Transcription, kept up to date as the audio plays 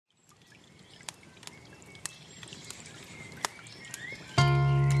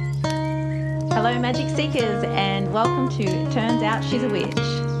Hello, Magic Seekers, and welcome to Turns Out She's a Witch.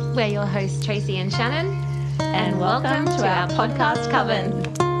 We're your hosts, Tracy and Shannon, and welcome to our podcast coven.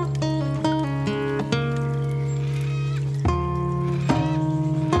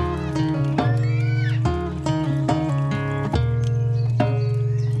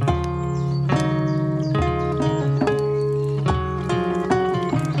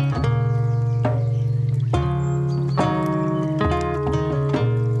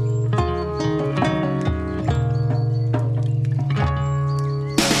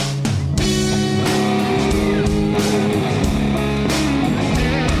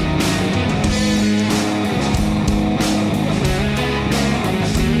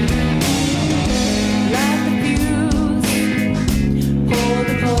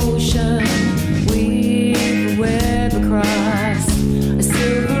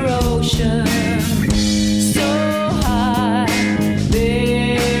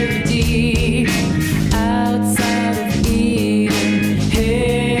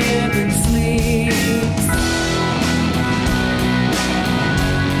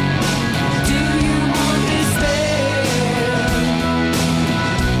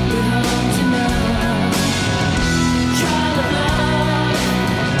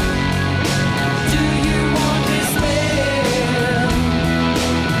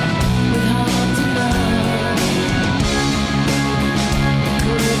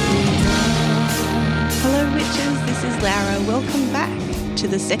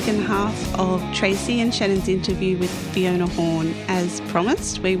 Second half of Tracy and Shannon's interview with Fiona Horn. As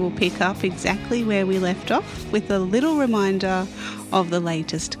promised, we will pick up exactly where we left off with a little reminder of the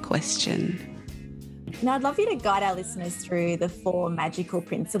latest question. Now, I'd love you to guide our listeners through the 4 magical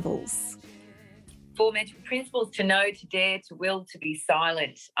principles. 4 magical principles: to know, to dare, to will, to be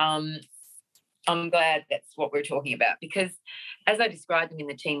silent. I'm glad that's what we're talking about, because as I described them in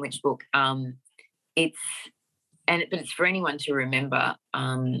the Teen Witch book, it's for anyone to remember.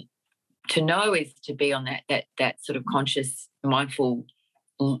 To know is to be on that sort of conscious, mindful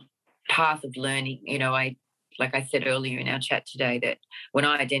path of learning. You know, like I said earlier in our chat today, that when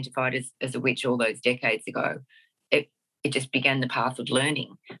I identified as a witch all those decades ago, it just began the path of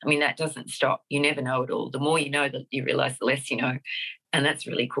learning. I mean, that doesn't stop. You never know it all. The more you know, that you realise, the less you know, and that's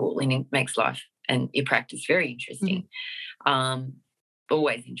really cool, and it makes life and your practice very interesting.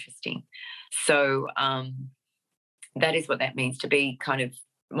 Always interesting. So that is what that means, to be kind of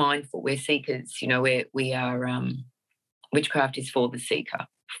mindful. We're seekers, you know, we are, witchcraft is for the seeker.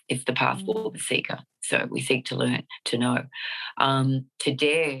 It's the path for the seeker. So we seek to learn, to know. To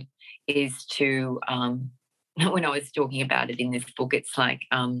dare is to, when I was talking about it in this book, it's like,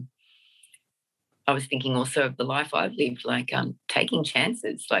 I was thinking also of the life I've lived, like taking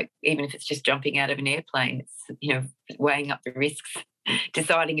chances, like even if it's just jumping out of an airplane, it's, you know, weighing up the risks,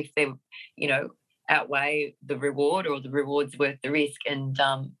 deciding if they're, you know, outweigh the reward or the reward's worth the risk, and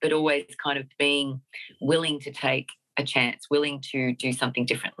but always kind of being willing to take a chance, willing to do something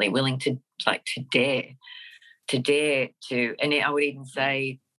differently, willing to dare, and I would even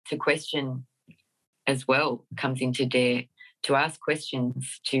say to question as well comes into dare, to ask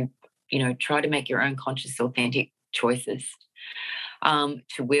questions, to, you know, try to make your own conscious, authentic choices. To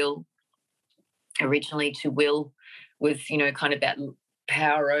will, originally to will was, you know, kind of that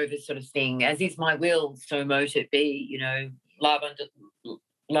power over sort of thing, as is my will, so mote it be, you know, love under,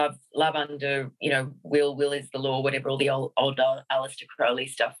 you know, will is the law, whatever all the old Aleister Crowley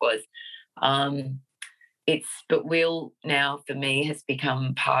stuff was. But will now for me has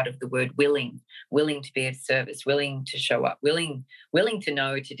become part of the word willing to be of service, willing to show up, willing to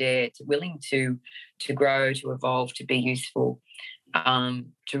know, to dare, to willing to grow, to evolve, to be useful, to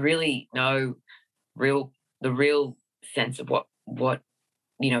really know the real sense of what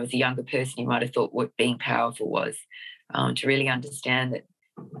you know, as a younger person, you might have thought what being powerful was, to really understand that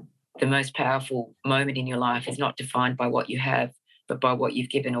the most powerful moment in your life is not defined by what you have, but by what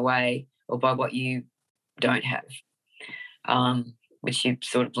you've given away or by what you don't have, which you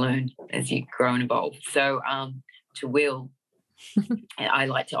sort of learn as you grow and evolve. So to will, I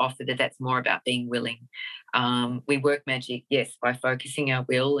like to offer that that's more about being willing. We work magic, yes, by focusing our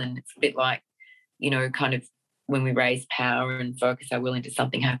will, and it's a bit like, you know, kind of when we raise power and focus our will into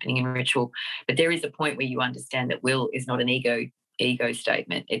something happening in ritual. But there is a point where you understand that will is not an ego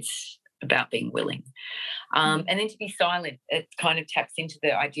statement. It's about being willing. And then to be silent, it kind of taps into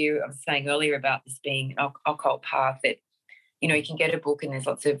the idea I was saying earlier about this being an occult path, that, you know, you can get a book and there's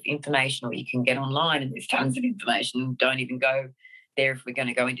lots of information, or you can get online and there's tons of information. Don't even go there if we're going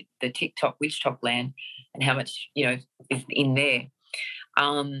to go into the TikTok, witch talk land, and how much, you know, is in there.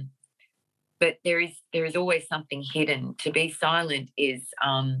 But there is always something hidden. To be silent is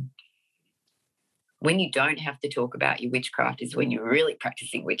when you don't have to talk about your witchcraft is when you're really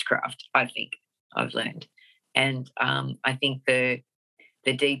practicing witchcraft, I think I've learned. And I think the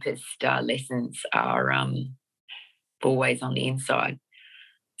deepest lessons are always on the inside.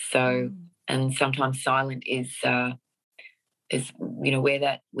 So, and sometimes silent is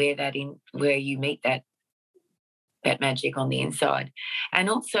where you meet that magic on the inside. And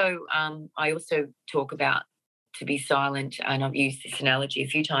also, I also talk about to be silent, and I've used this analogy a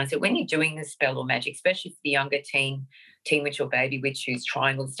few times, that when you're doing the spell or magic, especially for the younger teen witch or baby witch who's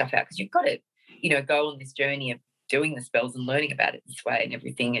trying all the stuff out, because you've got to, go on this journey of doing the spells and learning about it this way and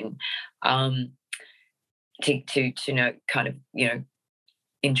everything, and to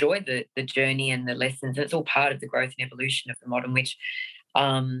enjoy the journey and the lessons. It's all part of the growth and evolution of the modern witch.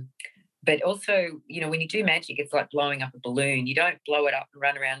 But also, when you do magic, it's like blowing up a balloon. You don't blow it up and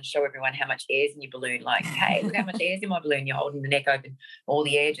run around and show everyone how much air's in your balloon. Like, hey, look how much air's in my balloon. You're holding the neck open. All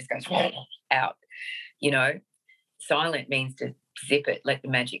the air just goes out. Silent means to zip it, let the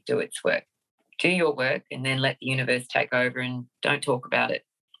magic do its work. Do your work and then let the universe take over and don't talk about it.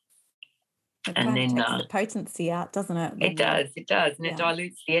 It and then takes the potency out, doesn't it? It does. And it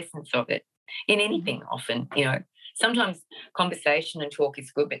dilutes the essence of it in anything often, Sometimes conversation and talk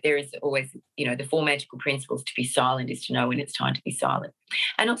is good, but there is always, the 4 magical principles to be silent is to know when it's time to be silent.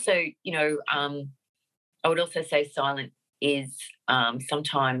 And also, I would also say silent is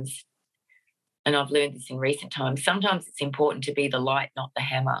sometimes, and I've learned this in recent times, sometimes it's important to be the light, not the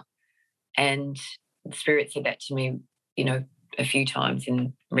hammer. And the Spirit said that to me, a few times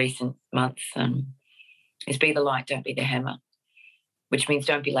in recent months, is be the light, don't be the hammer, which means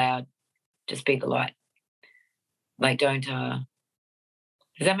don't be loud, just be the light. Like, don't, does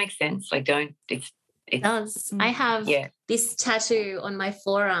that make sense? Like, don't, it does. I have this tattoo on my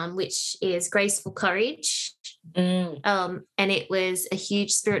forearm, which is Graceful Courage. And it was a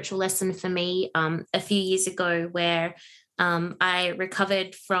huge spiritual lesson for me a few years ago where I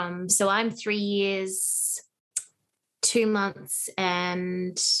recovered from, so I'm 3 years, 2 months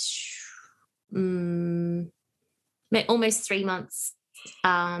and almost 3 months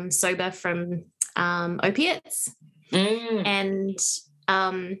sober from opiates. And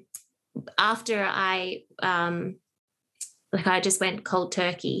after I just went cold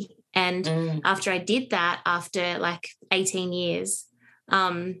turkey, and after I did that, after like 18 years,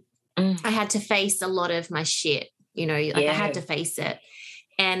 I had to face a lot of my shit, I had to face it.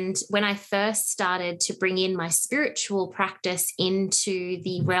 And when I first started to bring in my spiritual practice into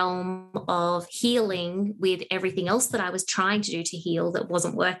the realm of healing with everything else that I was trying to do to heal that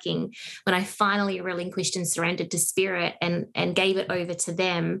wasn't working, when I finally relinquished and surrendered to Spirit and gave it over to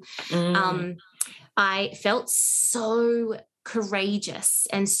them, I felt so courageous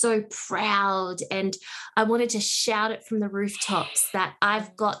and so proud, and I wanted to shout it from the rooftops that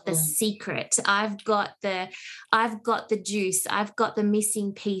I've got the secret, I've got the juice, I've got the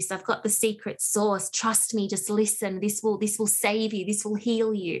missing piece, I've got the secret sauce, trust me, just listen, this will save you, this will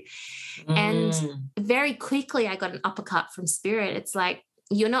heal you. And very quickly I got an uppercut from Spirit. It's like,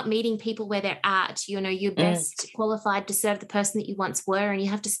 you're not meeting people where they're at. You're best qualified to serve the person that you once were, and you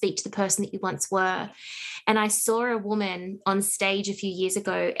have to speak to the person that you once were. And I saw a woman on stage a few years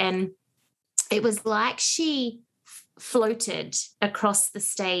ago, and it was like she floated across the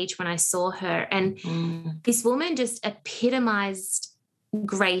stage when I saw her. And this woman just epitomized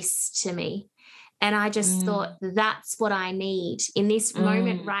grace to me. And I just thought, that's what I need in this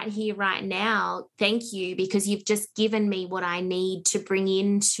moment right here, right now. Thank you, because you've just given me what I need to bring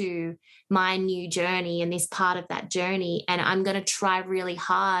into my new journey and this part of that journey. And I'm going to try really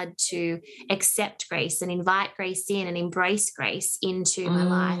hard to accept grace and invite grace in and embrace grace into my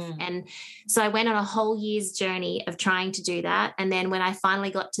life. And so I went on a whole year's journey of trying to do that. And then when I finally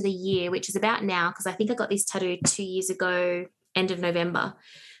got to the year, which is about now, because I think I got this tattoo 2 years ago, end of November.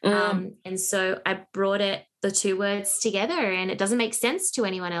 And so I brought the 2 words together, and it doesn't make sense to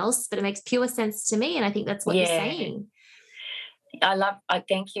anyone else, but it makes pure sense to me. And I think that's what you're saying. I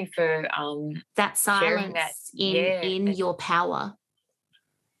thank you for that silence that. In your power.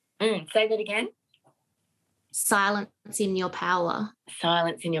 Say that again. Silence in your power.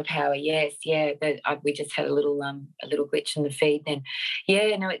 Silence in your power. Yes. Yeah. We just had a little glitch in the feed then.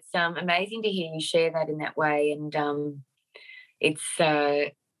 Yeah. No, it's amazing to hear you share that in that way. And it's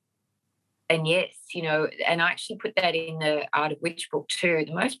and yes, and I actually put that in the Art of Witch book too.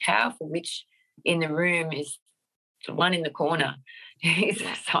 The most powerful witch in the room is the one in the corner. Is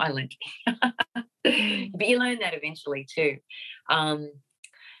silent. But you learn that eventually too.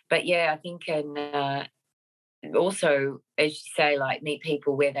 But yeah, I think, and also, as you say, like, meet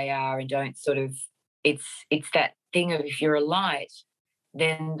people where they are and don't sort of, it's that thing of, if you're a light,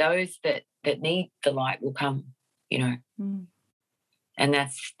 then those that that need the light will come, you know. And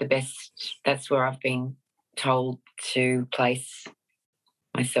that's the best, that's where I've been told to place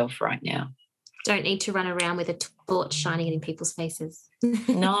myself right now. Don't need to run around with a torch shining in people's faces.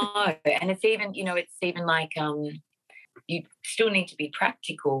 No, and it's even, you know, it's even like you still need to be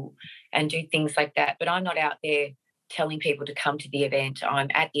practical and do things like that. But I'm not out there telling people to come to the event. I'm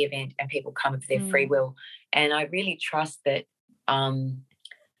at the event and people come of their free will. And I really trust that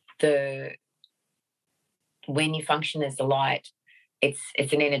when you function as the light,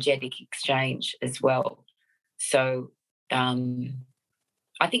 it's an energetic exchange as well. So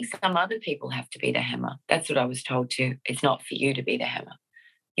I think some other people have to be the hammer. That's what I was told too. It's not for you to be the hammer.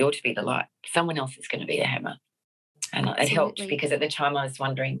 You're to be the light. Someone else is going to be the hammer. And it helped because at the time I was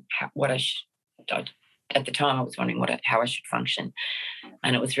wondering how I should function.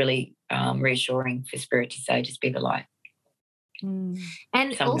 And it was really reassuring for Spirit to say, just be the light. And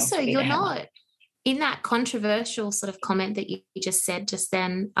also you're not, in that controversial sort of comment that you just said just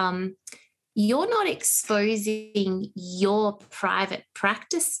then, you're not exposing your private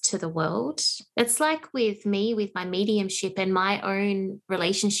practice to the world. It's like with me, with my mediumship and my own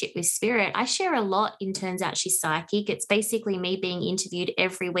relationship with Spirit, I share a lot in Turns Out She's Psychic. It's basically me being interviewed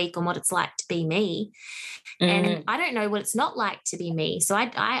every week on what it's like to be me. And I don't know what it's not like to be me. So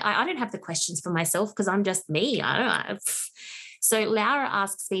I don't have the questions for myself because I'm just me. I don't know. So Laura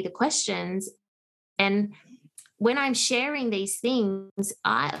asks me the questions. And when I'm sharing these things,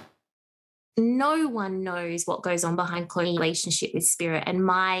 no one knows what goes on behind closed relationship with Spirit and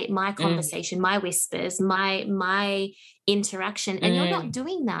my conversation, my whispers, my interaction, and you're not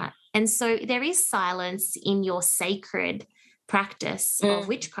doing that. And so there is silence in your sacred practice of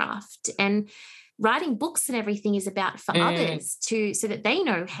witchcraft, and writing books and everything is about for others so that they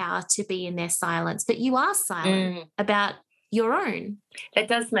know how to be in their silence. But you are silent about your own. That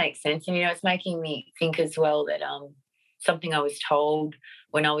does make sense. And, you know, it's making me think as well that something I was told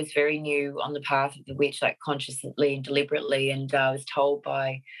when I was very new on the path of the witch, like consciously and deliberately, and I was told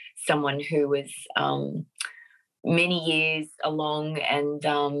by someone who was many years along and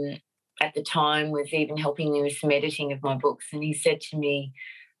at the time was even helping me with some editing of my books, and he said to me,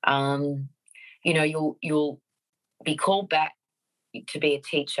 you know, you'll be called back to be a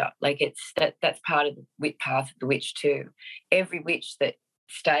teacher. Like that's part of the path of the witch too. Every witch that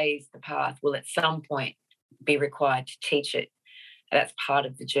stays the path will at some point be required to teach it. That's part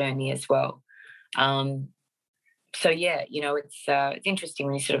of the journey as well. So yeah, you know, it's interesting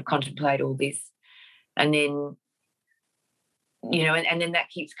when you sort of contemplate all this, and then, you know, and then that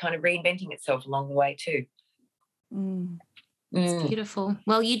keeps kind of reinventing itself along the way too. It's beautiful.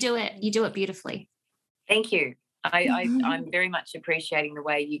 Well, you do it beautifully. Thank you. I'm very much appreciating the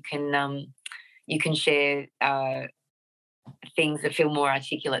way you can share things that feel more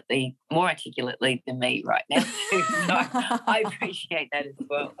articulately than me right now too. So I appreciate that as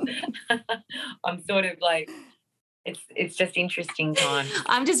well. I'm sort of like, it's just interesting times.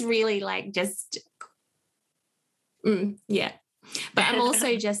 I'm just really like yeah. But I'm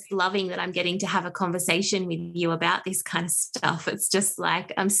also just loving that I'm getting to have a conversation with you about this kind of stuff. It's just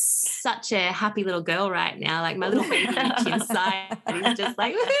like I'm such a happy little girl right now. Like my little baby inside is just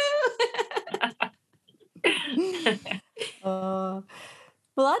like, woohoo. Well,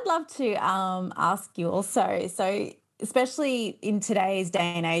 I'd love to ask you also, so especially in today's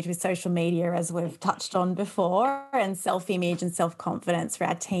day and age with social media, as we've touched on before, and self-image and self-confidence for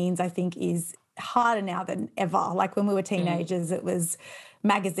our teens, I think is harder now than ever. Like when we were teenagers, it was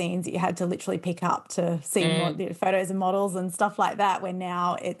magazines that you had to literally pick up to see photos of models and stuff like that, where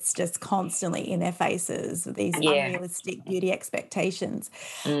now it's just constantly in their faces, these unrealistic beauty expectations.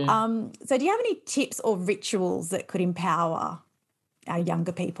 So do you have any tips or rituals that could empower our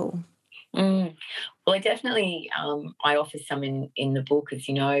younger people? Well, I definitely I offer some in the book, as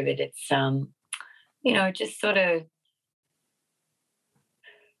you know, but it's you know, just sort of,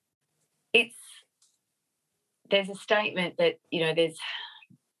 there's a statement that, you know, it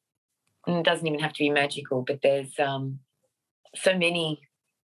doesn't even have to be magical, but there's so many.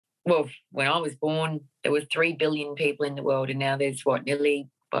 Well, when I was born, there were 3 billion people in the world, and now there's nearly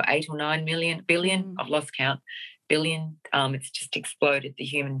 8 or 9 billion. I've lost count. Billion. It's just exploded, the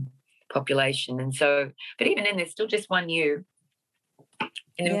human population, and so. But even then, there's still just one you.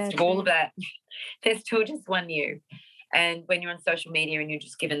 In the midst of all of that, there's still just one you. And when you're on social media and you're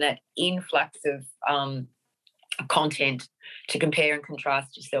just given that influx of content to compare and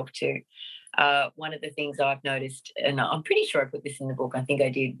contrast yourself to, one of the things I've noticed, and I'm pretty sure I put this in the book, I think I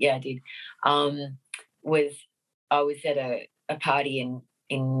did, I did, was I was at a party in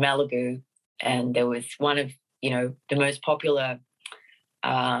Malibu, and there was one of, you know, the most popular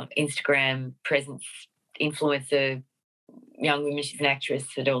Instagram presence, influencer, young women. She's an actress,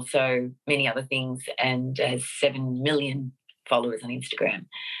 but also many other things, and has 7 million followers on Instagram.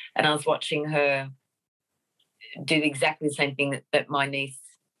 And I was watching her do exactly the same thing that my niece,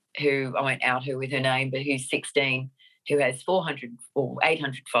 who I won't out her with her name, but who's 16, who has 400 or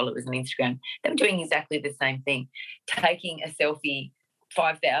 800 followers on Instagram. They were doing exactly the same thing, taking a selfie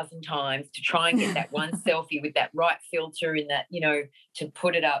 5,000 times to try and get that one selfie with that right filter in that, to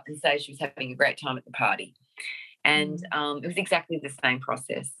put it up and say she was having a great time at the party. And it was exactly the same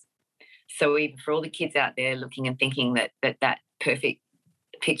process. So even for all the kids out there looking and thinking that perfect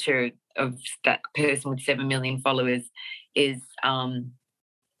picture of that person with 7 million followers is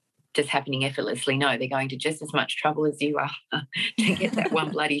just happening effortlessly, no, they're going to just as much trouble as you are to get that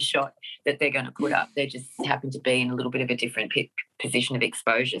one bloody shot that they're going to put up. They just happen to be in a little bit of a different position of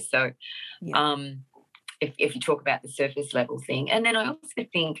exposure. So if you talk about the surface level thing, and then I also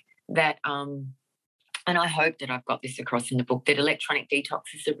think that and I hope that I've got this across in the book, that electronic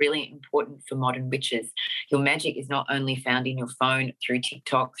detoxes are really important for modern witches. Your magic is not only found in your phone, through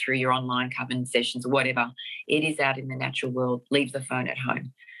TikTok, through your online coven sessions or whatever. It is out in the natural world. Leave the phone at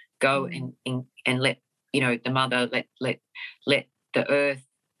home. Go and let, the mother, let the earth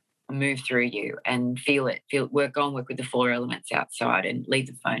move through you and feel it. Go and work with the 4 elements outside and leave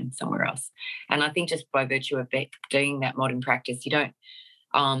the phone somewhere else. And I think just by virtue of doing that modern practice, you don't,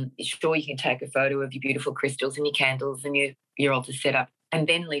 sure, you can take a photo of your beautiful crystals and your candles and your altar setup, and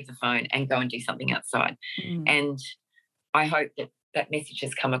then leave the phone and go and do something outside. And I hope that message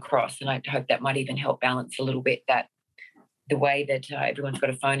has come across, and I hope that might even help balance a little bit that the way that everyone's got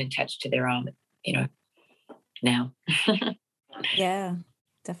a phone attached to their arm, now. Yeah,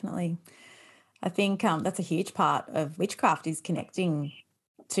 definitely. I think that's a huge part of witchcraft, is connecting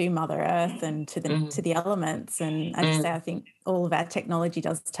to Mother Earth and to the elements. And as you say, I think all of our technology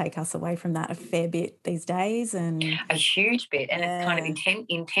does take us away from that a fair bit these days, and a huge bit, and it's kind of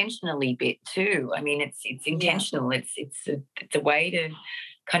intentionally bit too. I mean, it's intentional. It's a way to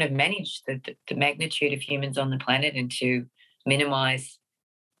kind of manage the magnitude of humans on the planet and to minimise,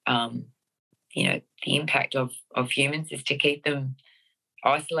 the impact of humans, is to keep them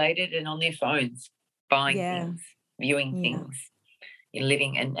isolated and on their phones, buying things, viewing things.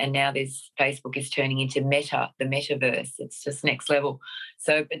 Living, and now there's Facebook is turning into the metaverse. It's just next level.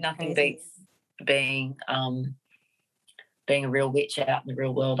 So, but nothing beats being a real witch out in the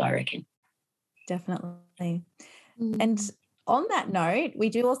real world, I reckon. Definitely. And on that note, we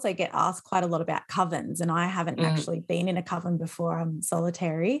do also get asked quite a lot about covens, and I haven't actually been in a coven before. I'm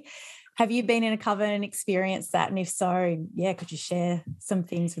solitary. Have you been in a coven and experienced that? And if so, could you share some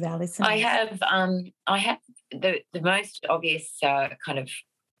things with our listeners? I have. The most obvious kind of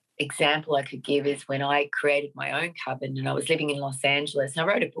example I could give is when I created my own coven, and I was living in Los Angeles, and I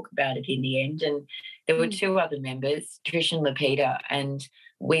wrote a book about it in the end. And there were 2 other members, Trish and Lupita, and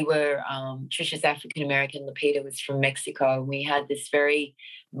we were Trisha's African American, Lupita was from Mexico, and we had this very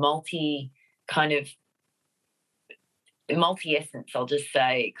multi essence, I'll just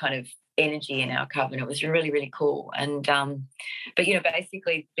say, kind of energy in our coven. It was really, really cool. And but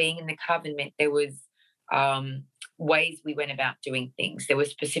basically being in the coven meant there was ways we went about doing things. There were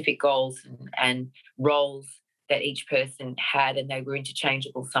specific goals and roles that each person had, and they were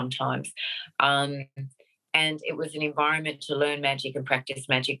interchangeable sometimes. And it was an environment to learn magic and practice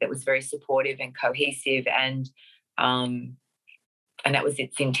magic that was very supportive and cohesive, and that was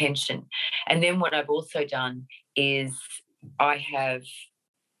its intention. And then what I've also done is I have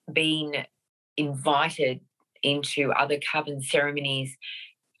been invited into other coven ceremonies.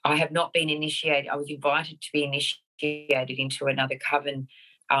 I have not been initiated. I was invited to be initiated into another coven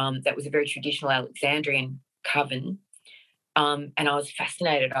that was a very traditional Alexandrian coven. And I was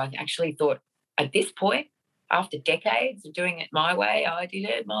fascinated. I actually thought, at this point, after decades of doing it my way, I did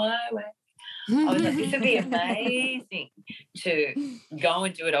it my way. I was like, this would be amazing to go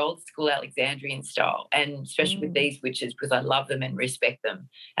and do it old school Alexandrian style, and especially with these witches, because I love them and respect them,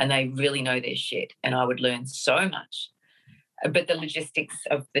 and they really know their shit, and I would learn so much. But the logistics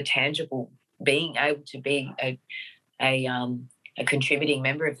of the tangible, being able to be a contributing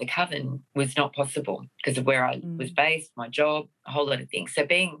member of the coven, was not possible because of where I was based, my job, a whole lot of things. So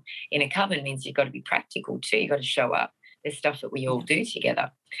being in a coven means you've got to be practical too. You've got to show up. There's stuff that we all do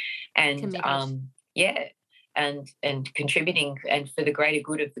together. And and contributing and for the greater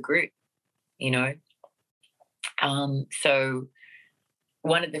good of the group, So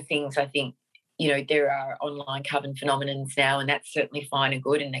one of the things I think, there are online coven phenomenons now, and that's certainly fine and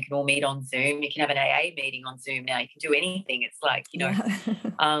good, and they can all meet on Zoom. You can have an AA meeting on Zoom now. You can do anything. It's like,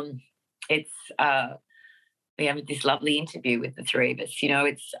 have this lovely interview with the three of us.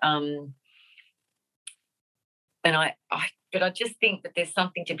 It's but I just think that there's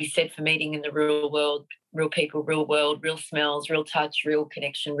something to be said for meeting in the real world, real people, real world, real smells, real touch, real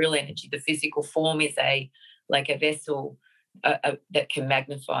connection, real energy. The physical form is a vessel that can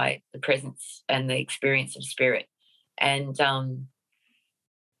magnify the presence and the experience of spirit. And I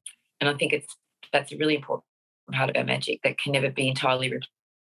think that's a really important part of our magic that can never be entirely replaced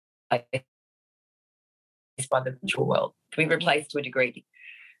by the virtual world. Can be replaced to a degree.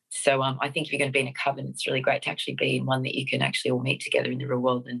 So I think if you're going to be in a coven, it's really great to actually be in one that you can actually all meet together in the real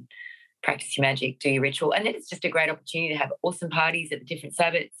world and practice your magic, do your ritual. And then it's just a great opportunity to have awesome parties at the different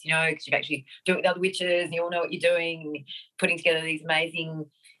Sabbats, because you've actually do it with other witches and you all know what you're doing, and putting together these amazing,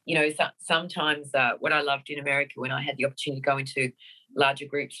 sometimes what I loved in America when I had the opportunity to go into larger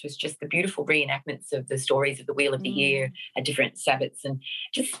groups was just the beautiful reenactments of the stories of the Wheel of the Year at different Sabbats. And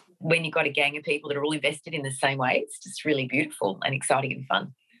just when you've got a gang of people that are all invested in the same way, it's just really beautiful and exciting and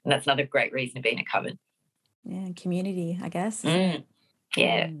fun. And that's another great reason to be in a coven. Yeah, community, I guess. Yeah.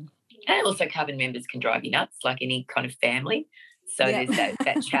 And also coven members can drive you nuts like any kind of family. So there's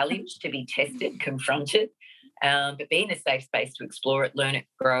that challenge to be tested, confronted, but be in a safe space to explore it, learn it,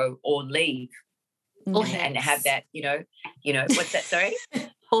 grow, or leave. Or and have that, what's that, sorry?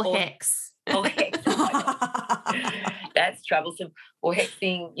 Or hex. Or hex. That's troublesome. Or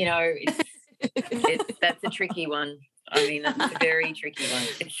hexing, that's a tricky one. I mean, that's a very tricky one.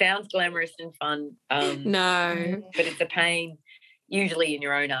 It sounds glamorous and fun. No. But it's a pain, usually in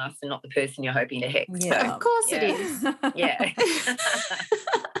your own ass and not the person you're hoping to hex. Yeah. So, of course it is. Yeah.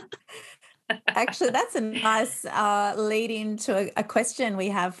 Actually, that's a nice lead into a question we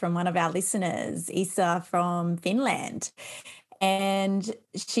have from one of our listeners, Isa from Finland. And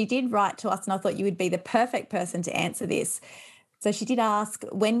she did write to us, and I thought you would be the perfect person to answer this. So she did ask,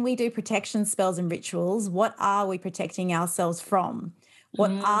 when we do protection spells and rituals, what are we protecting ourselves from?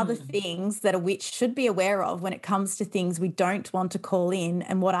 What are the things that a witch should be aware of when it comes to things we don't want to call in?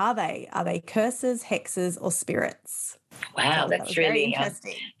 And what are they? Are they curses, hexes, or spirits? Wow, that's really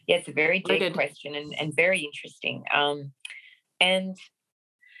interesting. Yeah, it's a very deep question and very interesting. And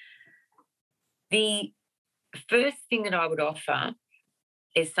the first thing that I would offer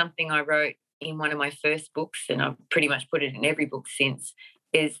is something I wrote in one of my first books, and I've pretty much put it in every book since,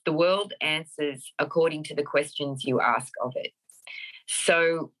 is the world answers according to the questions you ask of it.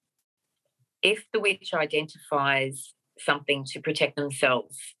 So if the witch identifies something to protect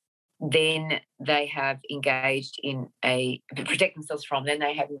themselves, then they have engaged in protect themselves from, then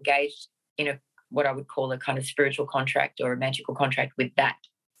they have engaged in what I would call a kind of spiritual contract or a magical contract with that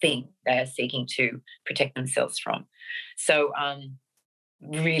thing they are seeking to protect themselves from. So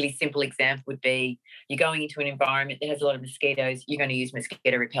really simple example would be you're going into an environment that has a lot of mosquitoes, you're going to use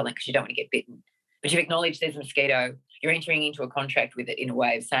mosquito repellent because you don't want to get bitten. But you've acknowledged there's a mosquito, you're entering into a contract with it in a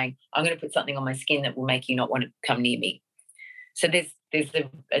way of saying, I'm going to put something on my skin that will make you not want to come near me. So there's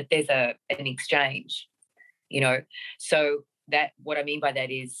an exchange, So that what I mean by that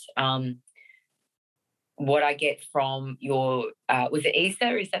is what I get from your was it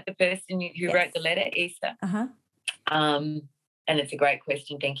Isa? Is that the person who wrote the letter, Isa? Uh-huh. And it's a great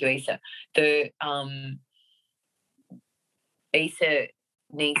question. Thank you, Isa. Isa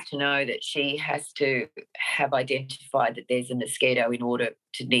needs to know that she has to have identified that there's a mosquito in order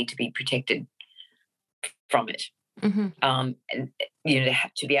to need to be protected from it. Mm-hmm. And to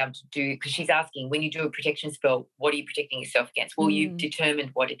have to be able to do, because she's asking, when you do a protection spell, what are you protecting yourself against? Well, you've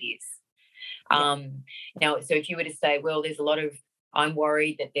determined what it is. Now, so if you were to say, well, there's a lot of, I'm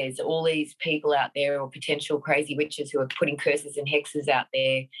worried that there's all these people out there or potential crazy witches who are putting curses and hexes out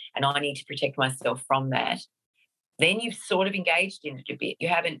there, and I need to protect myself from that, then you've sort of engaged in it a bit. You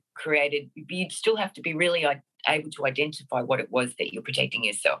haven't created, you'd still have to be really able to identify what it was that you're protecting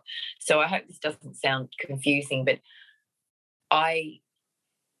yourself. So I hope this doesn't sound confusing, but I've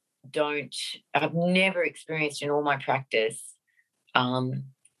never experienced in all my practice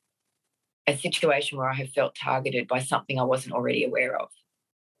a situation where I have felt targeted by something I wasn't already aware of.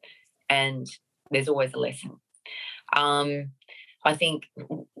 And there's always a lesson. I think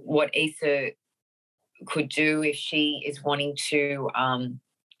what Isa could do if she is wanting to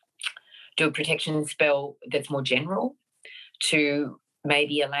do a protection spell that's more general, to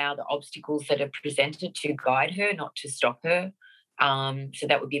maybe allow the obstacles that are presented to guide her, not to stop her. So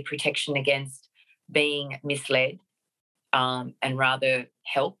that would be a protection against being misled and rather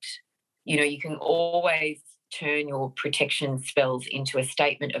helped. You can always turn your protection spells into a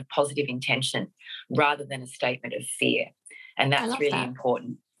statement of positive intention rather than a statement of fear. And that's really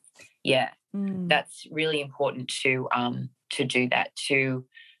important. Yeah, that's really important to do that, to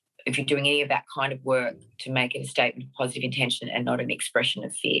if you're doing any of that kind of work, to make it a statement of positive intention and not an expression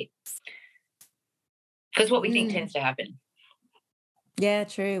of fear. Because what we think tends to happen. Yeah,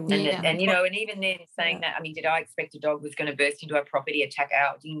 true. And you know, and even then saying that, I mean, did I expect a dog was going to burst into our property, attack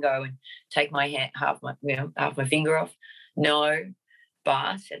our dingo and take my hand, half my finger off? No.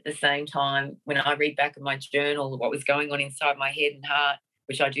 But at the same time, when I read back in my journal what was going on inside my head and heart,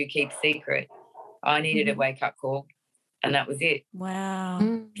 which I do keep secret, I needed a wake-up call, and that was it. Wow.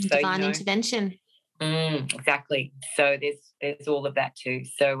 So, divine intervention. Exactly. So there's all of that too.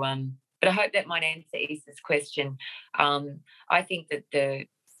 So but I hope that might answer Isa's question. I think that the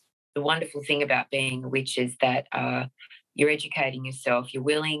wonderful thing about being a witch is that you're educating yourself, you're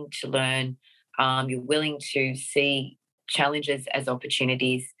willing to learn, you're willing to see challenges as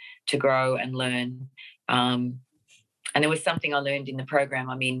opportunities to grow and learn. And there was something I learned in the program,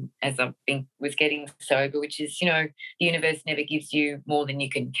 I mean, as I was getting sober, which is, you know, the universe never gives you more than you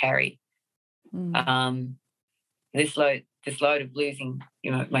can carry. This load of losing,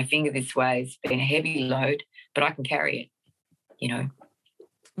 you know, my finger this way has been a heavy load, but I can carry it, you know.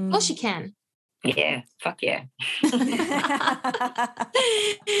 Of course you can. Yeah, fuck yeah.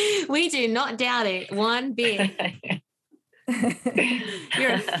 We do not doubt it one bit.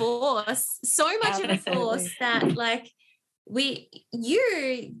 You're a force, so much of a force that, like,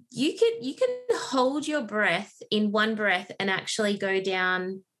 you can hold your breath in one breath and actually go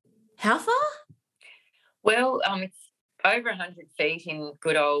down how far? Well, it's over 100 feet in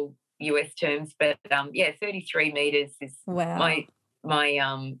good old US terms, but 33 meters is my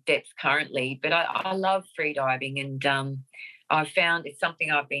depth currently. But I love free diving, and I've found it's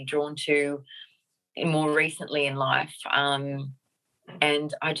something I've been drawn to more recently in life.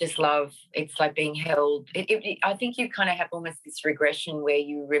 And I just love, it's like being held. I think you kind of have almost this regression where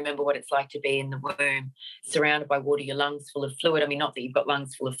you remember what it's like to be in the womb, surrounded by water, your lungs full of fluid. I mean, not that you've got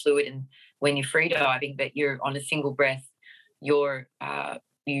lungs full of fluid and when you're free diving, but you're on a single breath, you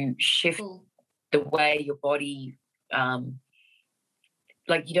shift the way your body,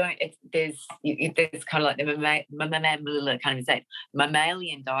 like you don't, there's kind of like the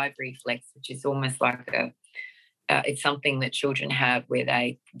mammalian dive reflex, which is almost like it's something that children have where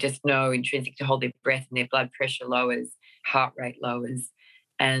they just know intrinsic to hold their breath and their blood pressure lowers, heart rate lowers.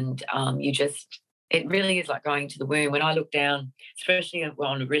 And it really is like going to the womb. When I look down, especially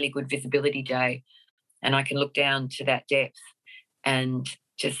on a really good visibility day, and I can look down to that depth and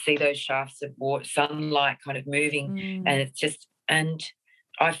just see those shafts of water, sunlight kind of moving. And it's just, and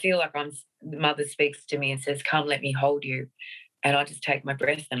I feel like the mother speaks to me and says, come, let me hold you. And I just take my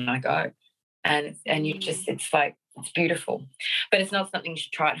breath and I go. And you just, it's like, it's beautiful. But it's not something you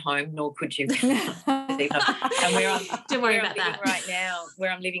should try at home, nor could you. And don't worry about that.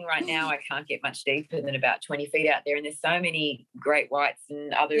 Where I'm living right now, I can't get much deeper than about 20 feet out there. And there's so many great whites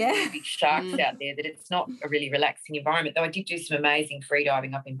and other really big sharks out there that it's not a really relaxing environment. Though I did do some amazing free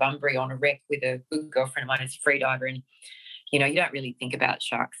diving up in Bunbury on a wreck with a good girlfriend of mine who's a free diver. And, you know, you don't really think about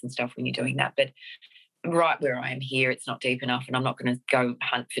sharks and stuff when you're doing that. But right where I am here, it's not deep enough, and I'm not going to go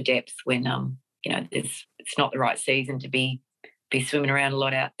hunt for depth when you know, it's not the right season to be swimming around a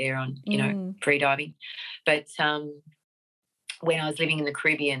lot out there on, you know, free diving. But when I was living in the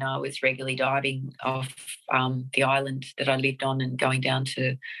Caribbean, I was regularly diving off the island that I lived on and going down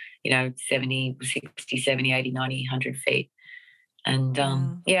to, you know, 70, 60, 70, 80, 90, 100 feet. And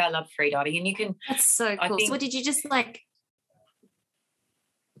I love free diving. And you can. That's so cool. So what did you just like?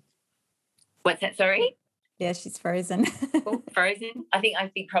 What's that? Sorry? Yeah, she's frozen. Frozen. I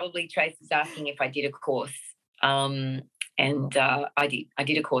think probably Trace was asking if I did a course, and I did. I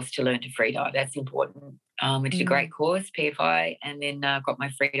did a course to learn to free dive. That's important. I did a great course, PFI, and then got my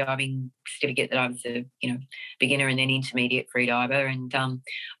free diving certificate that I was a beginner and then intermediate free diver. And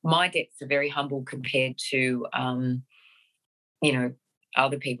my depths are very humble compared to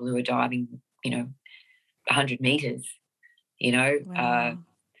other people who are diving 100 meters. Wow.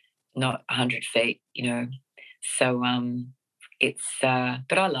 Not 100 feet. So it's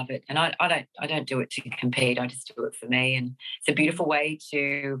but I love it, and I don't do it to compete. I just do it for me, and it's a beautiful way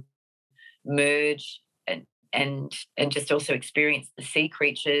to merge and just also experience the sea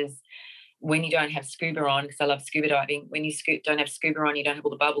creatures when you don't have scuba on, because I love scuba diving. When you don't have scuba on, you don't have all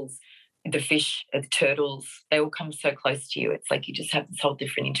the bubbles. The fish, the turtles, they all come so close to you. It's like you just have this whole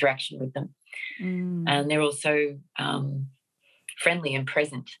different interaction with them, and they're also friendly and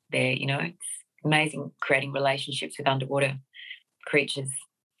present there. It's amazing creating relationships with underwater creatures.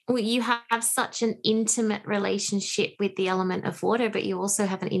 Well, you have such an intimate relationship with the element of water, but you also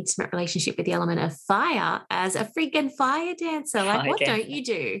have an intimate relationship with the element of fire as a freaking fire dancer. Like, what don't you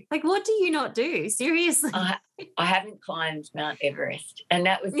do? Like, what do you not do? Seriously. I haven't climbed Mount Everest. And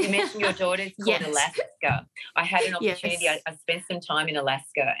that was, you mentioned your daughter's called Alaska. I had an opportunity. I spent some time in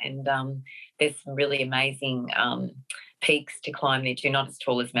Alaska, and there's some really amazing peaks to climb there too, not as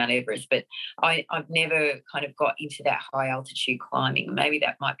tall as Mount Everest, but I've never kind of got into that high altitude climbing. Maybe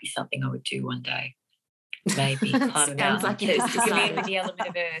that might be something I would do one day. Maybe climb a mountain like to commune with the element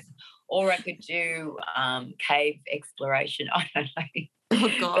of earth. Or I could do cave exploration. I don't know. Oh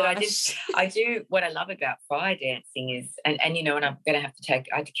gosh. But I do what I love about fire dancing is, and you know, and I'm going to have to I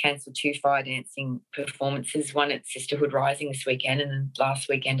had to cancel 2 fire dancing performances, one at Sisterhood Rising this weekend and then last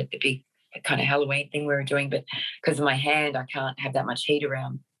weekend at the big kind of Halloween thing we were doing, but because of my hand, I can't have that much heat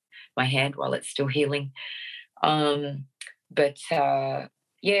around my hand while it's still healing. It's fire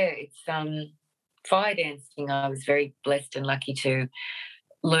dancing. I was very blessed and lucky to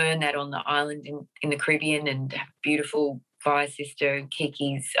learn that on the island in the Caribbean, and have a beautiful fire sister,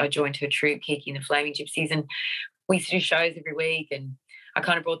 Kiki's. I joined her troupe, Kiki and the Flaming Gypsies, and we used to do shows every week, and I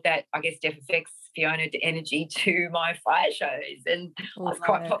kind of brought that, I guess, Deaf Effects Fiona energy to my fire shows, and I was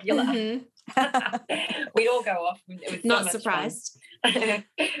quite popular. Mm-hmm. We'd all go off. It was not so surprised. But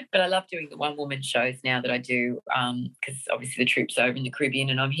I love doing the one-woman shows now that I do, because obviously the troupe's over in the Caribbean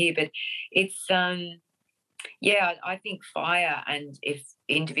and I'm here. But it's, I think fire, and if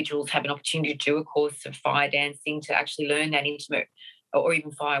individuals have an opportunity to do a course of fire dancing to actually learn that intimate, or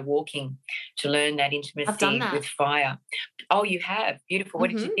even fire walking, to learn that intimacy with fire. Oh, you have? Beautiful.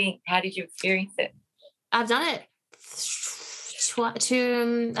 What did you think? How did you experience it? I've done it I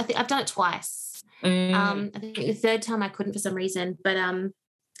think I've done it twice. I think the third time I couldn't for some reason, but I've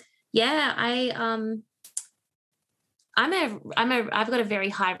got a very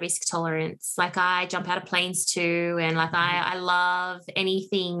high risk tolerance. Like, I jump out of planes too, and like I love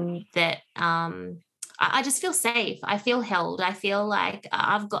anything that I just feel safe. I feel held. I feel like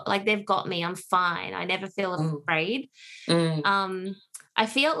they've got me. I'm fine. I never feel afraid. I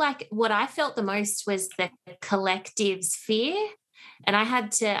feel like what I felt the most was the collective's fear, and I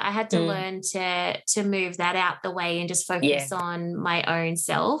had to learn to move that out the way and just focus on my own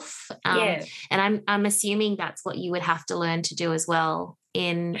self. And I'm assuming that's what you would have to learn to do as well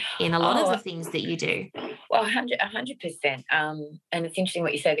in a lot of the things that you do. Well, 100%. And it's interesting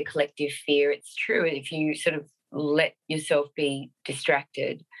what you say, the collective fear. It's true. If you sort of let yourself be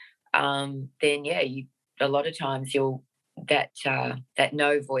distracted, then a lot of times that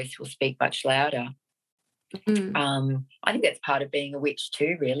no voice will speak much louder. I think that's part of being a witch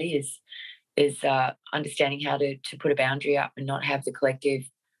too, really, is understanding how to put a boundary up and not have the collective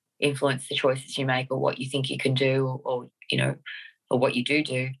influence the choices you make or what you think you can do, or what you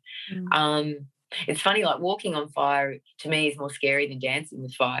do. It's funny, like walking on fire to me is more scary than dancing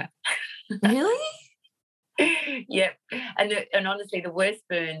with fire. Really? Yep. And honestly, the worst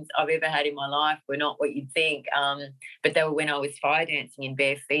burns I've ever had in my life were not what you'd think, but they were when I was fire dancing in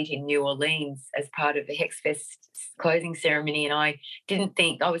bare feet in New Orleans as part of the Hexfest closing ceremony, and I didn't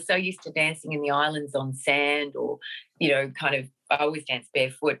think, I was so used to dancing in the islands on sand, or I always dance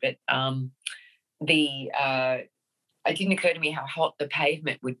barefoot, but it didn't occur to me how hot the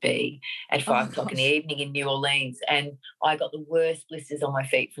pavement would be at 5 o'clock in the evening in New Orleans, and I got the worst blisters on my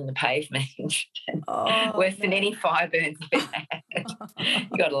feet from the pavement. Worse than any fire burns I've ever had.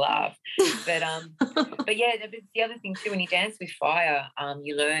 You got to laugh. But yeah, the other thing too, when you dance with fire,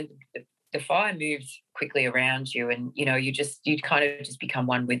 you learn the fire moves quickly around you, and you kind of just become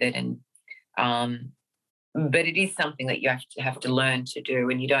one with it. And but it is something that you have to learn to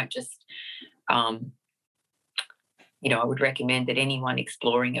do, and you don't just I would recommend that anyone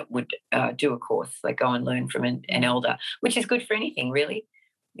exploring it would do a course, like go and learn from an elder, which is good for anything, really.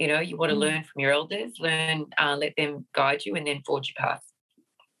 You want to learn from your elders, let them guide you, and then forge your path.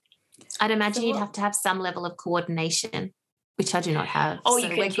 I'd imagine you'd have to have some level of coordination, which I do not have. Oh, so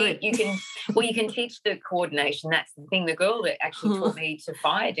you can teach the coordination. That's the thing. The girl that actually taught me to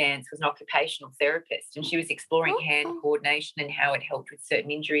fire dance was an occupational therapist, and she was exploring hand coordination and how it helped with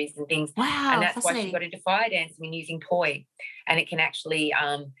certain injuries and things. Wow, and that's why she got into fire dancing and using poi, and it can actually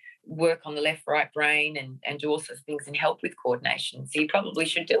work on the left-right brain and do all sorts of things and help with coordination. So you probably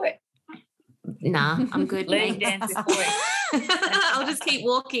should do it. Nah, I'm good. Learn dance with poi. I'll just keep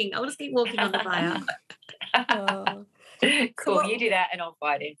walking. on the fire. Cool. You do that and I'll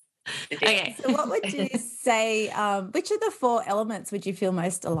fight it. Okay. So what would you say, which of the 4 elements would you feel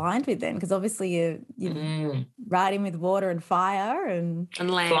most aligned with then? Because obviously you're riding with water and fire and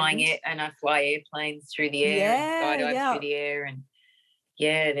land. Flying it, and I fly airplanes through the air, and skydive through the air, and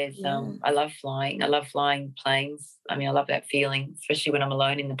There's I love flying. I love flying planes. I mean, I love that feeling, especially when I'm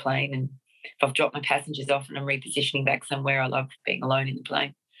alone in the plane, and if I've dropped my passengers off and I'm repositioning back somewhere, I love being alone in the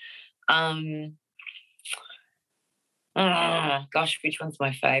plane. Gosh, which one's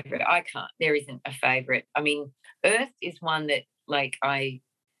my favorite? There isn't a favorite. I mean, Earth is one that, like, I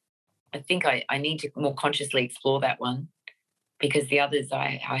think I need to more consciously explore that one, because the others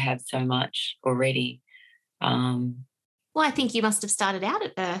I have so much already. Well, I think you must have started out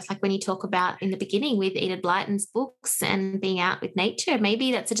at Earth, like when you talk about in the beginning with Enid Blyton's books and being out with nature.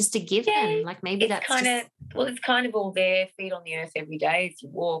 Maybe that's just a given. Yeah, like maybe that's kind of it's kind of all there. Feet on the earth every day as you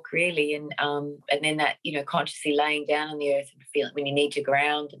walk, really, and then that, you know, consciously laying down on the earth and feeling when you need to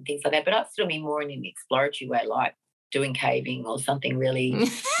ground and things like that. But I still mean more in an exploratory way, like doing caving or something really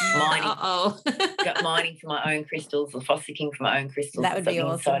mining for my own crystals or fossicking for my own crystals. That would be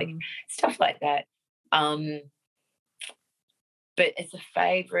awesome. Exotic, stuff like that. But as a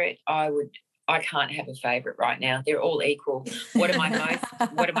favourite, I can't have a favourite right now. They're all equal. What am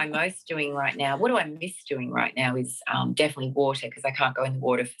I most doing right now? What do I miss doing right now is definitely water, because I can't go in the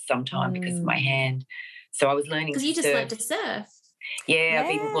water for some time because of my hand. So I was learning to surf. Because you just learned to surf. Yeah,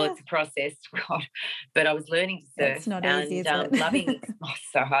 it's a process, God. But I was learning to surf. It's not easy, is it? Loving it. Oh,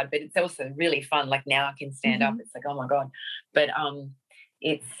 so hard, but it's also really fun. Like now I can stand up. It's like, oh my God. But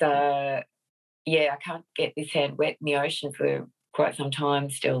it's I can't get this hand wet in the ocean for quite some time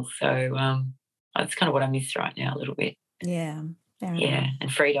still. So that's kind of what I miss right now a little bit. Yeah. And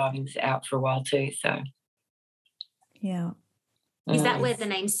freediving's out for a while too. So yeah. Is that where the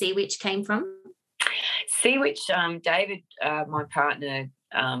name Sea Witch came from? Sea Witch, David, my partner,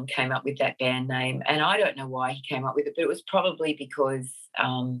 came up with that band name, and I don't know why he came up with it, but it was probably because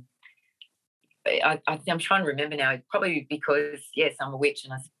I'm trying to remember now. It's probably because, yes, I'm a witch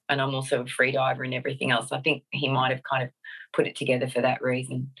and I'm also a freediver and everything else. I think he might have kind of put it together for that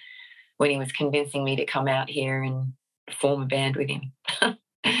reason when he was convincing me to come out here and form a band with him.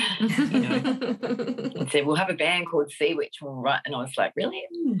 You know, and said, we'll have a band called Sea Witch. And I was like, really?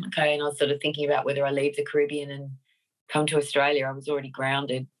 Okay. And I was sort of thinking about whether I leave the Caribbean and come to Australia. I was already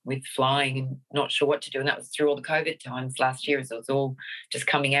grounded with flying and not sure what to do. And that was through all the COVID times last year, as it was all just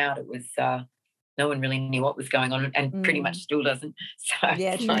coming out. It was no one really knew what was going on, and pretty much still doesn't. So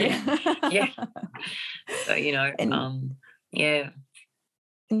yeah, yeah. So, you know, yeah.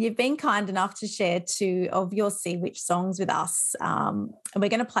 And you've been kind enough to share 2 of your Sea Witch songs with us. And we're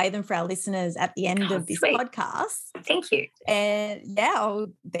going to play them for our listeners at the end of this podcast. Thank you. And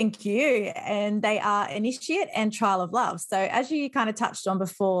thank you. And they are Initiate and Trial of Love. So as you kind of touched on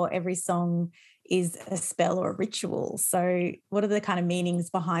before, every song is a spell or a ritual. So what are the kind of meanings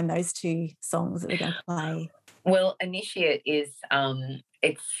behind those 2 songs that we're going to play? Well, Initiate is, and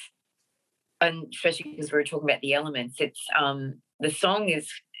especially because we were talking about the elements, it's, the song is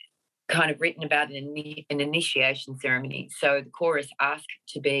kind of written about an initiation ceremony. So the chorus, ask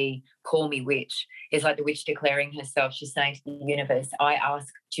to be, call me witch, is like the witch declaring herself. She's saying to the universe, I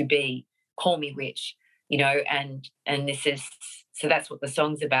ask to be, call me witch, you know, and this is, so that's what the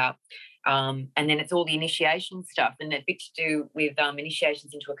song's about. And then it's all the initiation stuff, and that bit to do with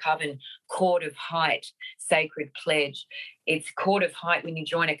initiations into a coven, cord of height, sacred pledge. It's cord of height. When you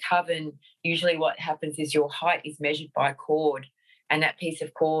join a coven, usually what happens is your height is measured by cord, and that piece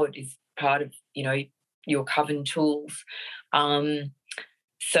of cord is part of, you know, your coven tools. A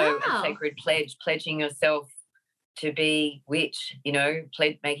sacred pledge, pledging yourself to be witch, you know,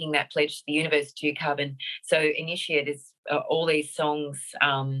 making that pledge to the universe, to your coven. So Initiate is all these songs,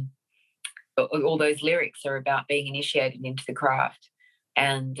 all those lyrics are about being initiated into the craft.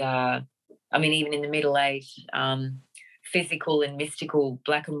 And I mean, even in the Middle Age, physical and mystical,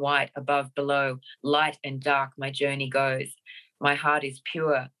 black and white, above, below, light and dark, my journey goes. My heart is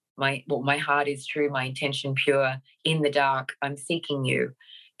pure. My heart is true. My intention pure. In the dark, I'm seeking you.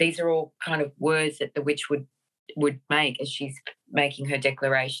 These are all kind of words that the witch would make as she's making her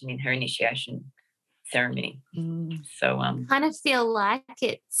declaration in her initiation ceremony. So I kind of feel like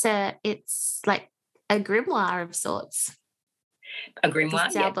it's like a grimoire of sorts. A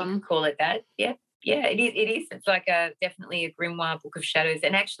grimoire, album. Call it that. Yeah, it is. It's like definitely a grimoire, book of shadows.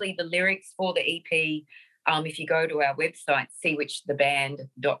 And actually the lyrics for the EP, if you go to our website,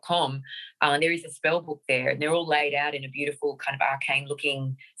 seawitchtheband.com, there is a spell book there, and they're all laid out in a beautiful kind of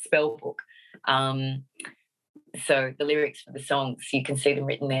arcane-looking spell book. So the lyrics for the songs, you can see them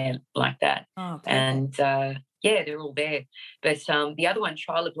written there like that. Oh, and they're all there. But the other one,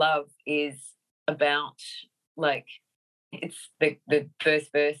 Trial of Love, is about like it's the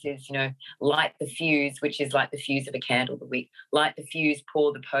first verse is, light the fuse, which is like the fuse of a candle, the wick. Light the fuse,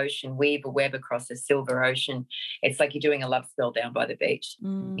 pour the potion, weave a web across a silver ocean. It's like you're doing a love spell down by the beach,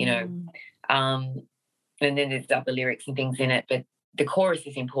 and then there's other lyrics and things in it, but the chorus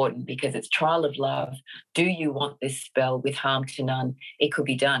is important because it's trial of love. Do you want this spell with harm to none? It could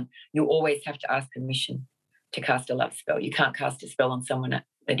be done. You always have to ask permission to cast a love spell. You can't cast a spell on someone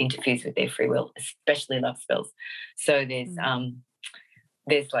that interferes with their free will, especially love spells. So there's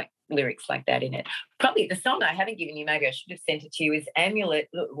like lyrics like that in it. Probably the song I haven't given you, Maggie, I should have sent it to you, is Amulet.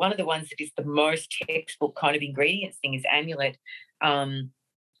 One of the ones that is the most textbook kind of ingredients thing is Amulet,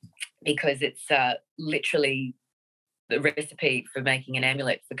 because it's literally the recipe for making an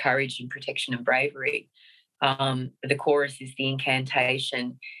amulet for courage and protection and bravery. The chorus is the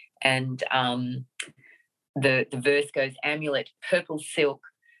incantation, and the verse goes, amulet, purple silk,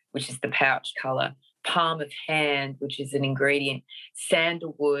 which is the pouch colour, palm of hand, which is an ingredient,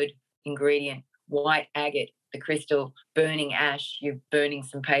 sandalwood, ingredient, white agate, the crystal, burning ash, you're burning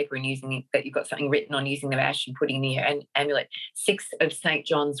some paper and using it, that you've got something written on using the ash and putting in the amulet. 6 of St.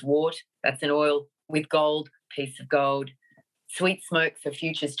 John's wort, that's an oil with gold, piece of gold. Sweet smoke for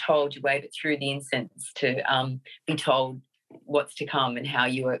futures told, you wave it through the incense to be told what's to come and how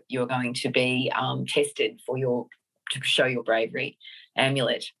you're going to be tested to show your bravery.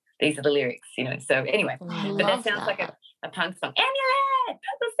 Amulet. These are the lyrics, So anyway, but that sounds like a punk song. Amulet,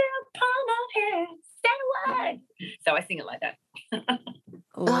 purple silk, palm of hand, sandalwood. So I sing it like that.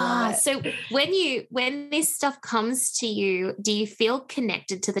 So when this stuff comes to you, do you feel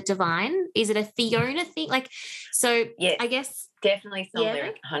connected to the divine? Is it a Fiona thing? Yes, I guess definitely song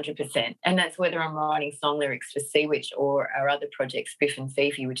lyric, 100%. And that's whether I'm writing song lyrics for Sea Witch or our other project, Spiff and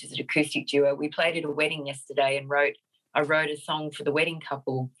Fifi, which is an acoustic duo. We played at a wedding yesterday and I wrote a song for the wedding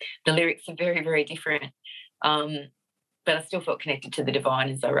couple. The lyrics are very, very different, but I still felt connected to the divine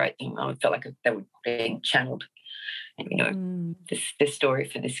as I wrote them. I felt like they were being channeled. This story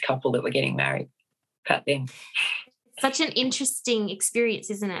for this couple that were getting married, cut them. Such an interesting experience,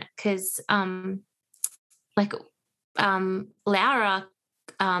 isn't it? Because Laura,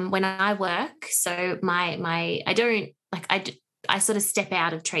 when I work, so I sort of step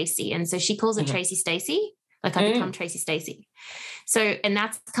out of Tracy, and so she calls it Tracy Stacey. Like I become Tracy Stacey. So, and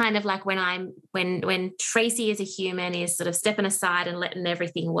that's kind of like when Tracy as a human is sort of stepping aside and letting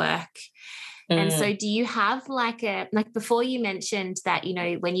everything work. And so do you have like before you mentioned that,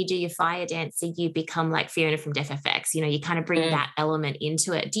 when you do your fire dancer, you become like Fiona from Deaf FX, you kind of bring that element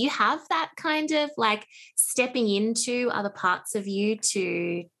into it. Do you have that kind of like stepping into other parts of you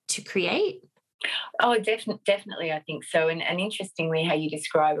to create? Oh, definitely. I think so. And interestingly how you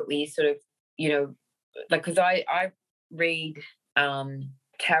describe it, where you sort of, because I read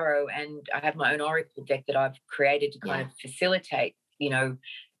tarot, and I have my own oracle deck that I've created to kind of facilitate,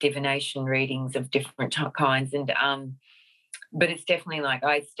 divination readings of different kinds. And but it's definitely like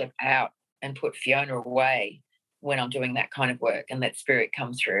I step out and put Fiona away when I'm doing that kind of work and let spirit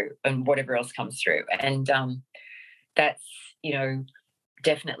come through and whatever else comes through. And that's,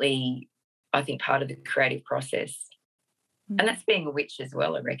 definitely, I think, part of the creative process. And that's being a witch as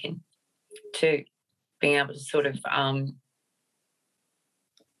well, I reckon, too. Being able to sort of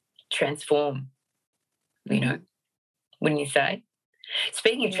transform, wouldn't you say?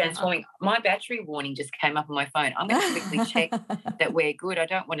 Speaking of transforming, my battery warning just came up on my phone. I'm going to quickly check that we're good. I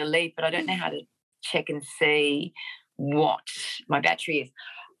don't want to leave, but I don't know how to check and see what my battery is.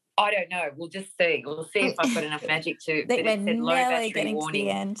 I don't know. We'll just see. We'll see if I've got enough magic to. We're nearly getting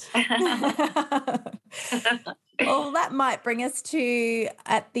warning. To the end. Well, that might bring us to,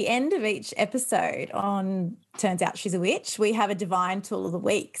 at the end of each episode on Turns Out She's a Witch, we have a divine tool of the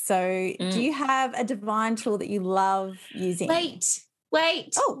week. So do you have a divine tool that you love using? Wait.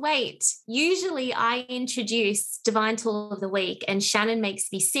 Usually I introduce divine tool of the week and Shannon makes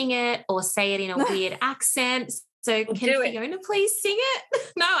me sing it or say it in a weird accent. So can Fiona please sing it?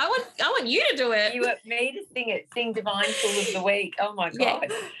 No, I want you to do it. You want me to sing it? Sing divine tool of the week. Oh my God.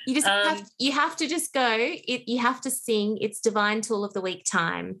 Yeah. You just you have to just go. You have to sing. It's divine tool of the week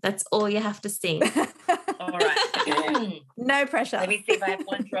time. That's all you have to sing. All right. No pressure. Let me see if I have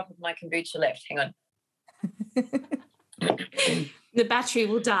one drop of my kombucha left. Hang on. The battery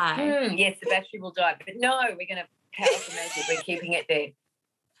will die. Yes, the battery will die. But no, we're going to power the magic. We're keeping it there.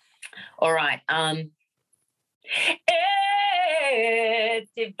 All right. It's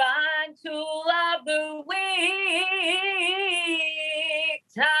divine tool of the week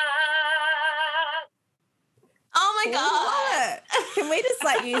time. Oh my God. Can we just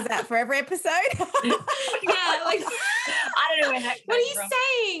use that for every episode? Yeah, I don't know where that What are you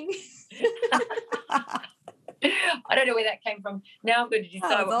saying? I don't know where that came from. Now I've got to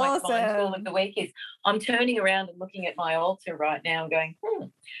decide what my divine tool of the week is. I'm turning around and looking at my altar right now and going,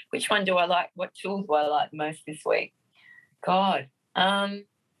 which one do I like? What tool do I like most this week? God.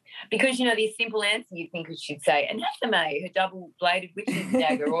 Because, the simple answer you think I should say, anathema, her double-bladed witch's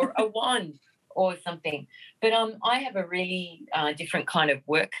dagger, or a wand or something. But I have a really different kind of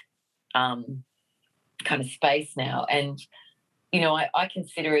work kind of space now. And, I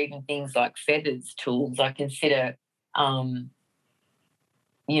consider even things like feathers tools. I consider,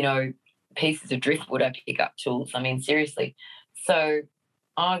 pieces of driftwood I pick up tools. I mean, seriously. So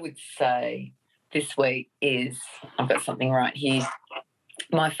I would say this week is, I've got something right here.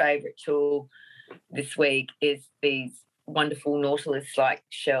 My favourite tool this week is these wonderful Nautilus-like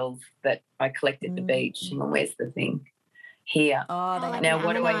shells that I collect at the beach. And where's the thing? Here. Oh, now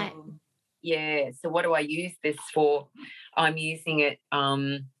what do I? Yeah. So what do I use this for? I'm using it.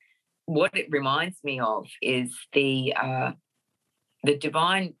 What it reminds me of is the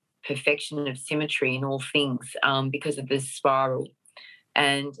divine perfection of symmetry in all things, because of this spiral.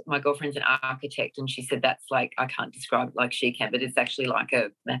 And my girlfriend's an architect, and she said that's like, I can't describe it like she can, but it's actually like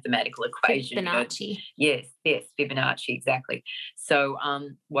a mathematical equation. Fibonacci. Yes, Fibonacci, exactly. So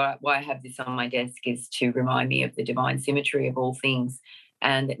why I have this on my desk is to remind me of the divine symmetry of all things,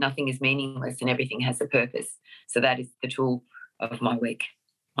 and that nothing is meaningless and everything has a purpose. So that is the tool of my week.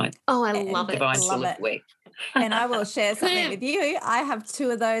 I love it. Divine tool of the week. And I will share something with you. I have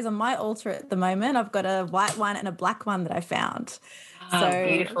 2 of those on my altar at the moment. I've got a white one and a black one that I found. So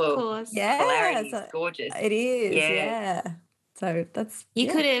beautiful. Of course. Yeah. So gorgeous. It is, yeah. So that's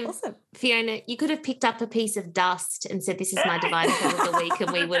could have, awesome. Fiona, you could have picked up a piece of dust and said, this is my divine tool of the week,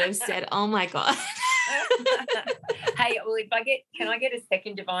 and we would have said, oh my God. Hey, well, can I get a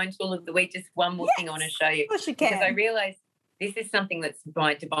second divine tool of the week? Just one more thing I want to show you. Of course you can. Because I realise this is something that's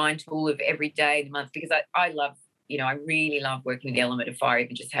my divine tool of every day of the month, because I love, I really love working with the element of fire,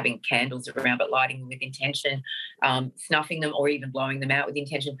 even just having candles around, but lighting them with intention, snuffing them or even blowing them out with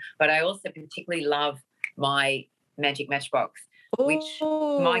intention. But I also particularly love my magic matchbox, which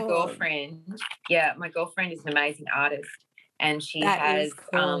my girlfriend is an amazing artist, and she has,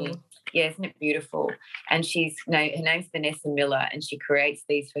 isn't it beautiful? And her name's Vanessa Miller, and she creates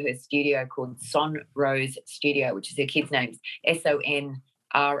these for her studio called Sonrose Studio, which is her kids' names,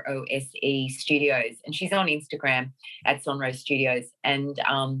 SONROSE Studios, and she's on Instagram at Sonrose Studios. And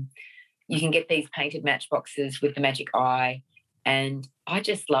you can get these painted matchboxes with the magic eye, and I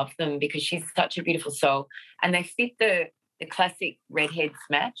just love them because she's such a beautiful soul, and they fit the classic redheads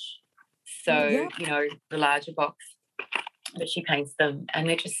match. So the larger box, but she paints them, and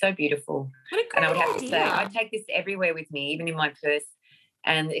they're just so beautiful. And I would have to say, I take this everywhere with me, even in my purse.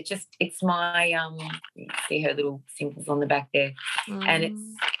 And it's my you see her little symbols on the back there, and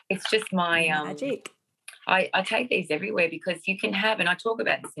it's just my magic. I take these everywhere because you can have, and I talk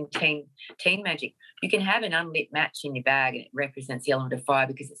about this in teen magic, you can have an unlit match in your bag and it represents the element of fire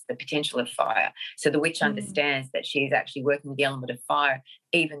because it's the potential of fire. So the witch understands that she is actually working with the element of fire,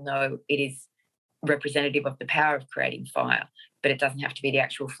 even though it is representative of the power of creating fire, but it doesn't have to be the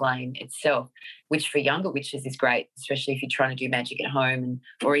actual flame itself, which for younger witches is great, especially if you're trying to do magic at home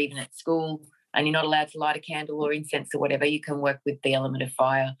or even at school and you're not allowed to light a candle or incense or whatever. You can work with the element of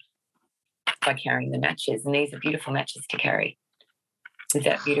fire by carrying the matches, and these are beautiful matches to carry with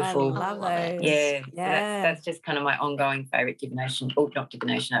that beautiful. I love those. Yeah. So that's just kind of my ongoing favourite divine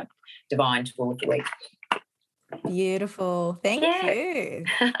tool of the week. Beautiful. Thank you.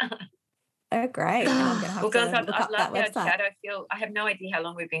 Oh, great. I'm going to have to girls, look up that website. I have no idea how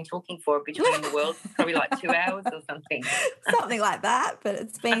long we've been talking for between the worlds. Probably like 2 hours or something. Something like that, but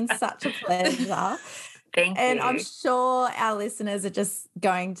it's been such a pleasure. Thank you. And I'm sure our listeners are just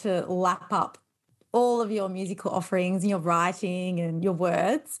going to lap up all of your musical offerings and your writing and your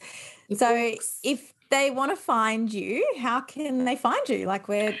words. If they want to find you, how can they find you? Like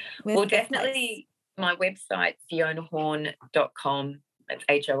where's well, definitely my website, FionaHorn.com. That's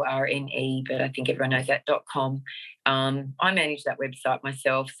HORNE, but I think everyone knows that .com. I manage that website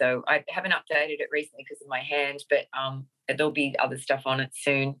myself, so I haven't updated it recently because of my hand, but there'll be other stuff on it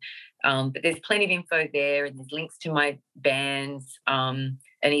soon. But there's plenty of info there, and there's links to my bands, and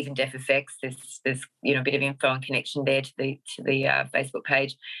even Deaf Effects. There's a bit of info and connection there to the Facebook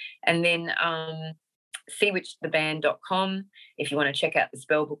page, and then seawitchtheband.com if you want to check out the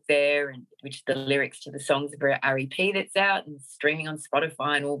spell book there, and which the lyrics to the songs of our REP that's out and streaming on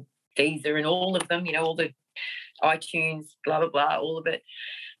Spotify and all Deezer and all of them, all the iTunes, blah, blah, blah, all of it.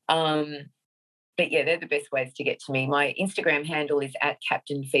 yeah, they're the best ways to get to me. My Instagram handle is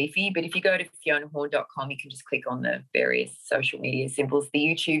 @CaptainFifi, but if you go to FionaHorn.com, you can just click on the various social media symbols. The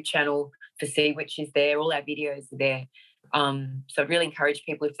YouTube channel for Sea Witch is there. All our videos are there. So I really encourage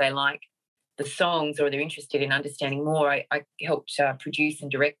people, if they like the songs or they're interested in understanding more, I helped produce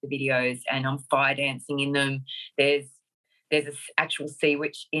and direct the videos, and I'm fire dancing in them. There's an actual sea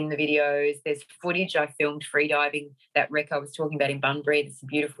witch in the videos. There's footage I filmed freediving, that wreck I was talking about in Bunbury. There's some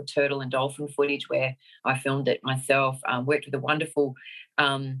beautiful turtle and dolphin footage where I filmed it myself. Worked with a wonderful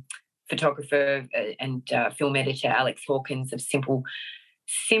photographer and film editor, Alex Hawkins, of Simple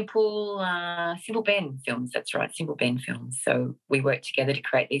Ben Films. That's right, Simple Ben Films. So we worked together to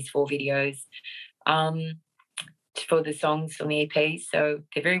create these 4 videos for the songs on the EP. So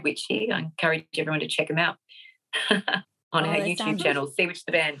they're very witchy. I encourage everyone to check them out. On our YouTube channel, Sea Witch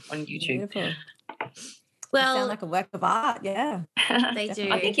the Band on YouTube. Beautiful. Well, they sound like a work of art, yeah. They do.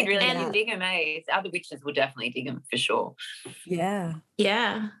 I think you'd really dig them, eh? Other witches will definitely dig them for sure. Yeah.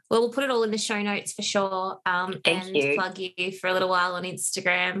 Yeah. Well, we'll put it all in the show notes for sure. Thank you. Plug you for a little while on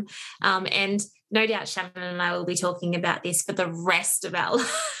Instagram. And no doubt Shannon and I will be talking about this for the rest of our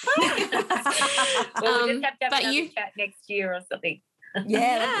lives. Well, we'll just have to have another chat next year or something.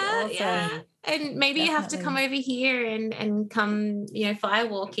 Yeah, awesome. Yeah. And maybe you have to come over here and come, fire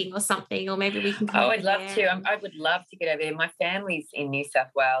walking or something, or maybe we can come. Oh, I'd love to. I would love to get over there. My family's in New South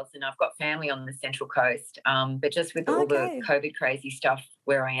Wales, and I've got family on the Central Coast. But just with all the COVID crazy stuff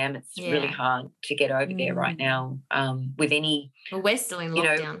where I am, it's really hard to get over there right now. With any, well, we're still in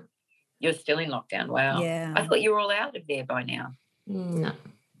lockdown. You're still in lockdown. Wow. Yeah. I thought you were all out of there by now. No.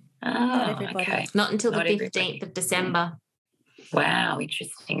 Oh, okay. Not until the 15th of December. Wow,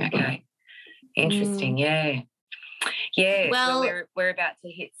 interesting. Okay. Interesting, yeah. Well, we're about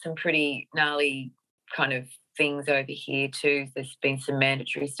to hit some pretty gnarly kind of things over here too. There's been some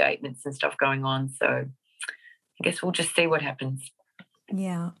mandatory statements and stuff going on, so I guess we'll just see what happens.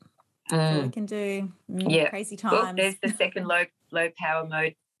 Yeah. That's what we can do. Crazy times. Well, there's the second low power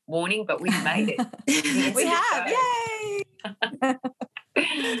mode warning, but we've made it. We have, yay!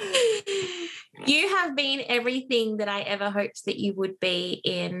 You have been everything that I ever hoped that you would be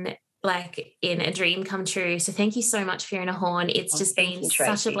in a dream come true. So thank you so much, Fiona Horn. It's just been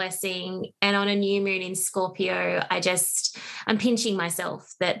such a blessing. And on a new moon in Scorpio, I'm pinching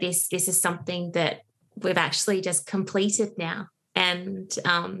myself that this is something that we've actually just completed now. And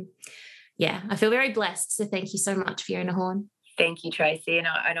I feel very blessed. So thank you so much, Fiona Horn. Thank you, Tracy. And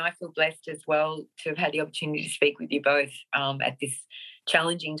I feel blessed as well to have had the opportunity to speak with you both at this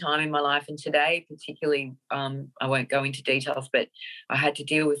challenging time in my life. And today particularly, I won't go into details, but I had to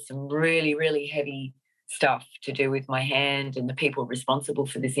deal with some really, really heavy stuff to do with my hand and the people responsible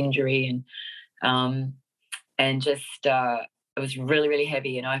for this injury. And just it was really, really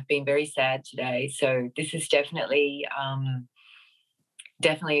heavy, and I've been very sad today. So this has definitely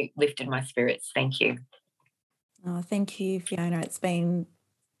lifted my spirits. Thank you. Oh, thank you, Fiona. It's been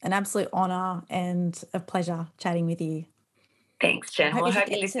an absolute honour and a pleasure chatting with you. Thanks, Jen. I hope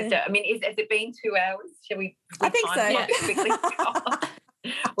you listened to. I mean, has it been 2 hours? Shall we? I think so. Yeah. Quickly.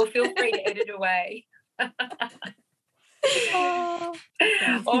 Well, feel free to edit away. Oh.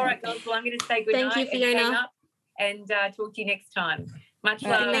 All right, girls. Well, I'm going to say good night. Thank you, Fiona. And talk to you next time. Much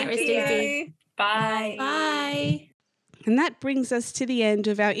love. Bye. Bye. Bye. And that brings us to the end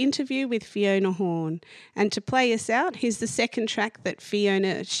of our interview with Fiona Horn. And to play us out, here's the second track that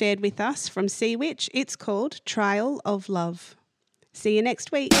Fiona shared with us from Sea Witch. It's called Trial of Love. See you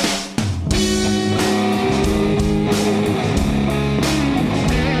next week.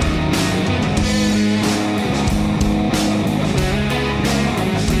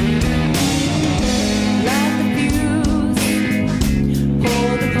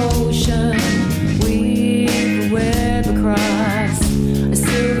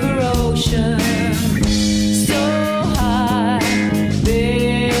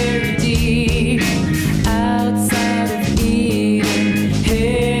 Outside of Eden,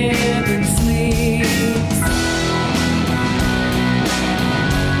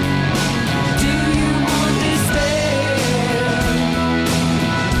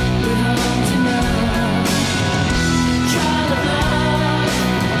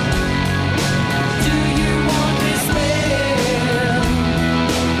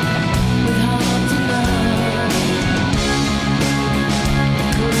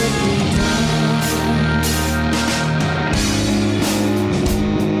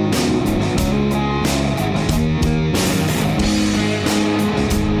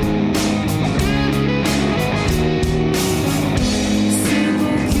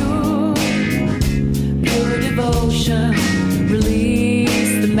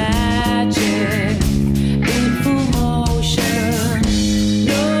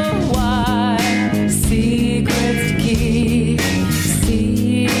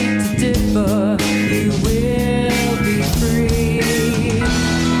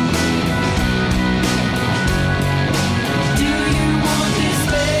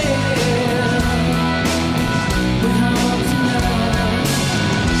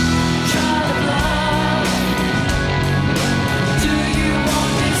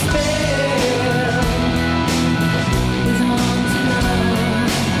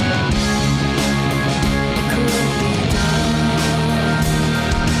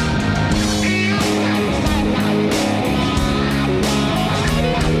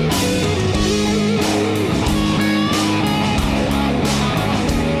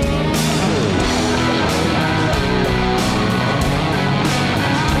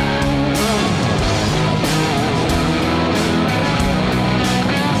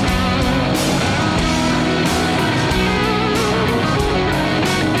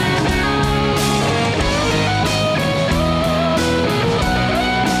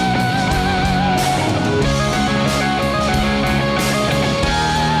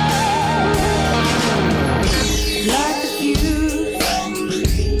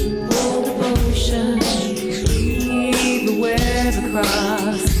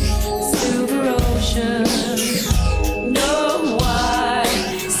 silver ocean. No.